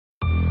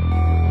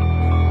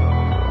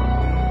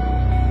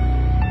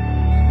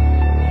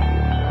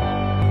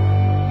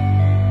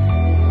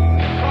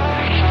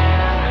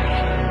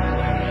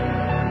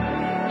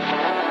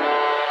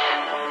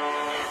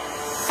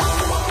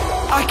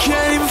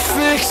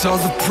fix all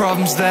the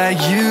problems that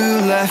you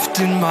left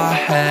in my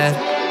head.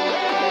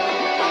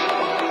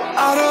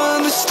 I don't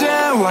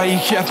understand why you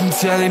kept on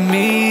telling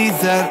me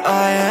that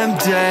I am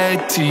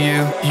dead to you.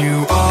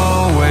 You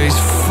always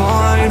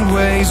find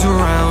ways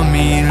around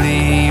me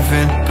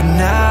leaving, but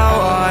now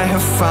I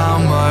have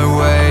found my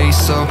way.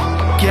 So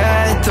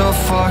get the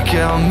fuck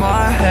out of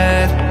my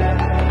head.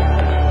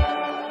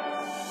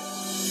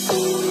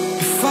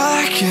 If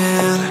I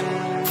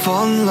can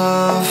fall in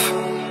love,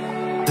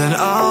 then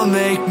I'll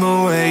make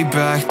my way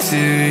back to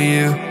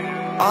you.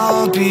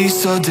 I'll be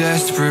so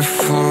desperate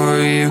for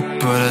you,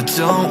 but I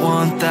don't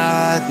want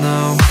that, no.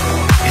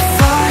 If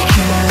I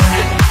can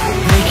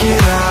make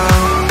it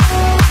out,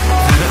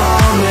 then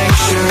I'll make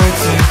sure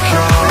to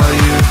call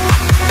you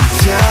and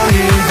tell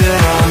you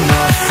that I'm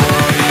not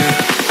for you.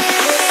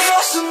 But I'm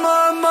lost in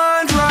my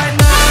mind right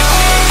now.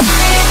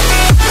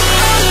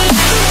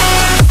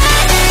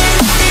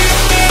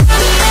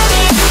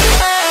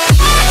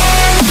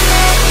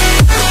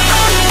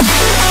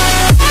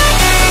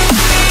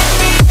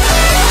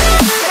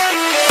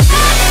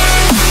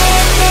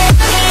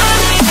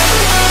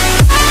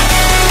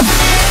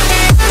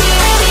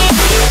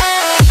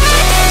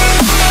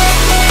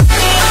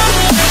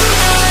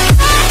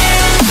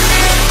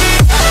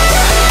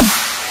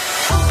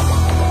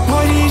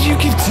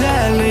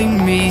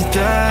 Telling me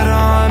that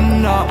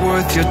I'm not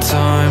worth your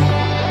time,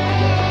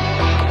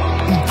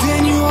 and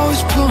then you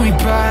always pull me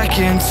back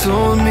and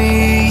told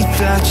me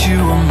that you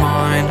were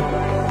mine.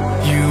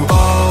 You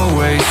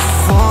always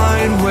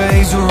find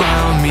ways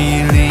around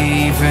me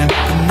leaving,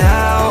 but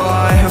now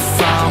I have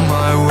found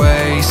my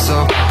way.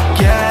 So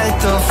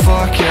get the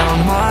fuck out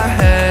of my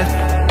head.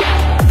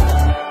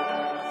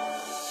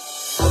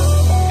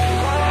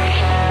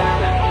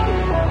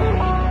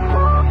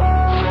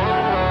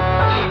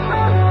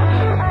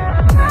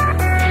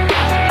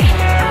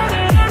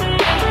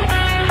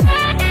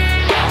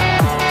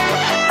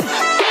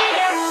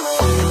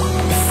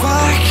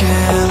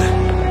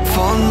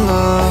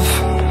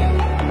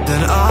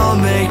 Then I'll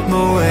make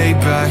my way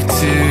back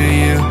to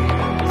you.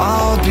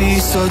 I'll be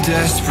so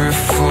desperate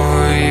for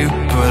you,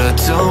 but I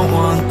don't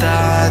want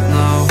that,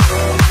 no.